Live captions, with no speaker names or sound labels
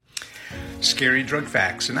Scary drug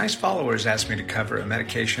facts. A nice follower has asked me to cover a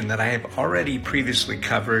medication that I have already previously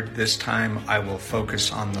covered. This time I will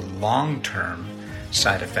focus on the long-term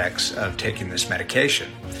side effects of taking this medication.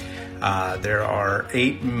 There are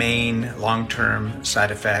 8 main long-term side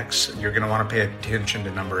effects. You're going to want to pay attention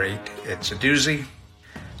to number 8. It's a doozy.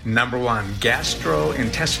 Number 1,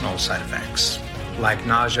 gastrointestinal side effects, like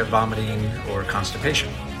nausea, vomiting, or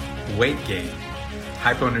constipation. Weight gain.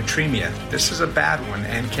 Hyponatremia. This is a bad one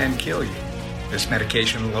and can kill you. This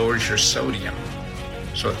medication lowers your sodium,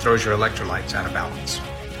 so it throws your electrolytes out of balance.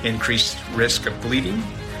 Increased risk of bleeding.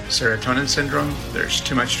 Serotonin syndrome. There's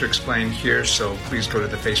too much to explain here, so please go to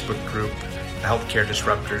the Facebook group, Healthcare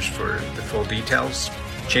Disruptors, for the full details.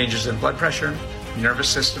 Changes in blood pressure, nervous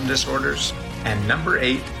system disorders, and number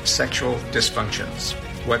 8, sexual dysfunctions.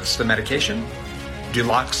 What's the medication?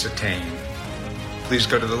 Duloxetine. Please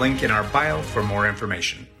go to the link in our bio for more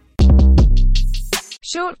information.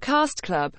 Shortcast Club.